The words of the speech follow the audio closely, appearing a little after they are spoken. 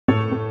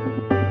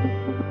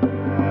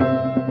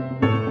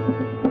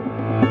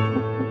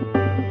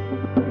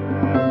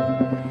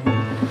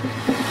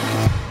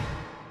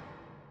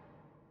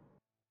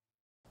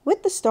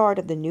start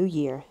of the new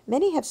year,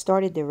 many have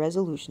started their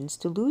resolutions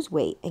to lose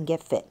weight and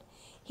get fit.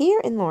 Here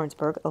in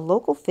Lawrenceburg, a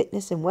local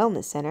fitness and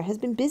wellness center has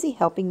been busy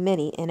helping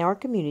many in our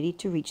community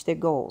to reach their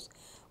goals.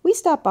 We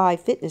stopped by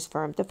Fitness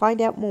Firm to find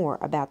out more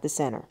about the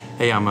center.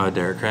 Hey, I'm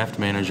Derek Kraft,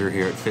 manager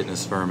here at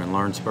Fitness Firm in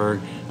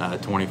Lawrenceburg,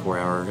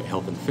 24-hour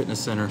health and fitness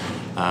center.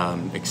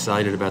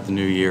 Excited about the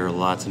new year,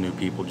 lots of new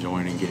people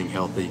joining, getting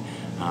healthy,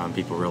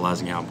 people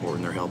realizing how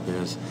important their health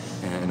is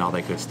and all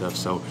that good stuff.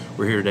 So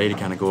we're here today to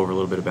kind of go over a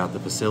little bit about the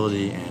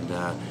facility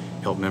and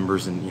help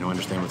members and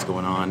understand what's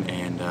going on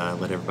and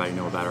let everybody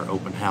know about our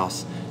open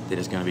house that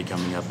is going to be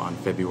coming up on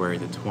February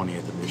the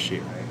 20th of this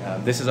year.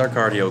 This is our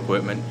cardio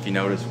equipment. If you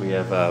notice, we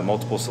have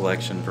multiple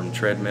selection from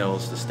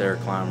treadmills to stair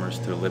climbers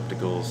to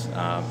ellipticals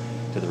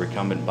to the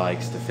recumbent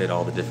bikes to fit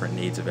all the different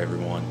needs of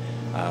everyone.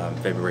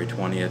 February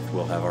 20th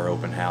we'll have our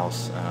open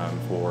house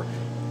for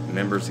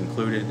members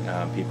included,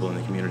 people in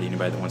the community,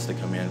 anybody that wants to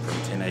come in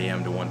from 10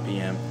 a.m. to 1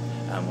 p.m.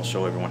 We'll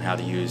show everyone how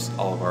to use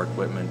all of our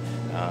equipment,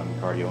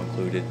 cardio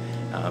included,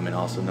 and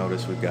also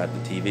notice we've got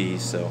the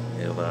TVs, so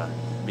it'll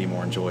be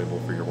more enjoyable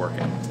for your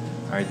workout.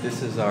 All right,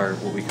 this is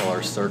what we call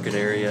our circuit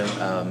area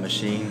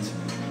machines.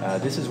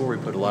 This is where we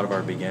put a lot of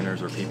our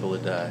beginners or people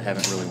that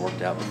haven't really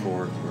worked out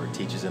before, where it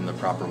teaches them the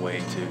proper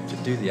way to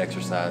do the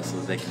exercise so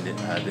that they can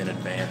then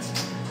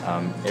advance.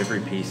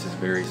 Every piece is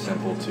very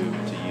simple to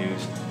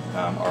use.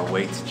 Our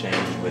weights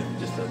change with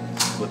just a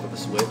flip of a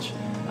switch.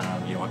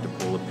 You don't have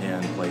to pull a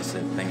pin, place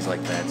it, things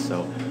like that.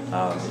 So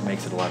it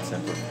makes it a lot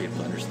simpler for people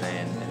to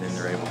understand, and then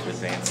they're able to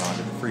advance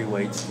onto the free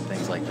weights and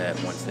things like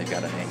that once they've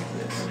got a hang of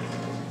this.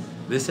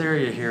 This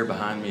area here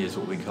behind me is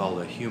what we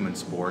call a human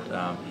sport.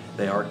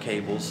 They are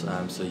cables,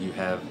 so you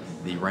have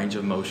the range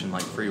of motion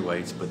like free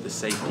weights, but the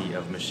safety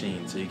of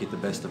machines, so you get the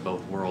best of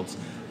both worlds.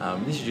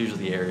 This is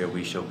usually the area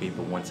we show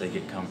people once they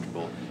get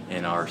comfortable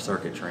in our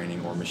circuit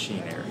training or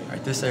machine area. All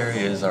right, this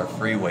area is our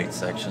free weight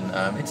section.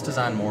 It's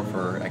designed more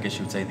for, I guess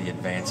you would say, the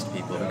advanced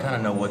people who kind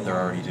of know what they're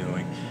already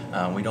doing.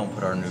 We don't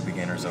put our new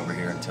beginners over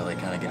here until they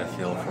kind of get a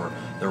feel for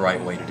the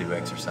right way to do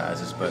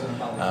exercises, but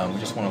we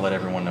just want to let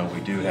everyone know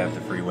we do have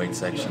the free weight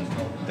section,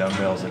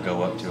 dumbbells that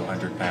go up to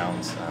 100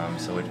 pounds,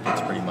 so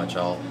it's pretty much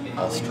all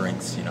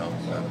strengths,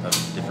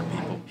 of different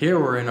people. Here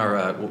we're in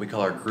our what we call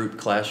our group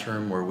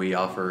classroom, where we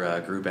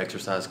offer group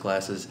exercise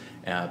classes.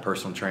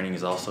 Personal training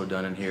is also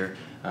done in here.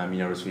 You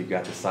notice we've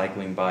got the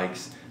cycling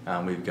bikes,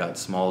 we've got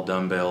small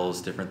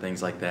dumbbells, different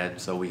things like that.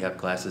 So we have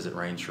classes that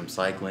range from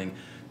cycling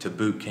to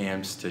boot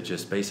camps to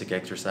just basic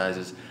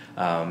exercises.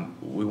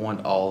 We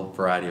want all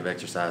variety of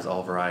exercise,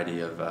 all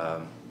variety of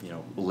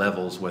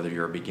levels, whether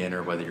you're a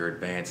beginner, whether you're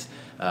advanced,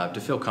 to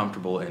feel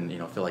comfortable and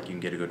feel like you can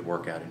get a good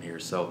workout in here.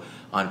 So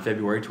on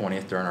February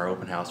 20th during our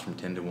open house from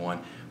 10 to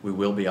 1, we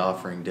will be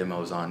offering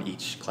demos on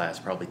each class,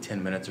 probably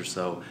 10 minutes or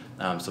so,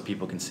 so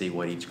people can see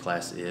what each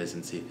class is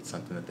and see if it's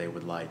something that they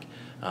would like.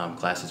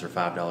 Classes are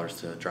 $5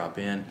 to drop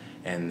in,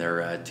 and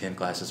they're 10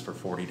 classes for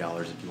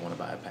 $40 if you want to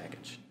buy a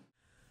package.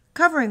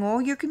 Covering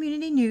all your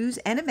community news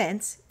and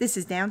events, this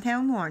is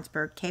Downtown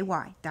Lawrenceburg,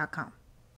 KY.com.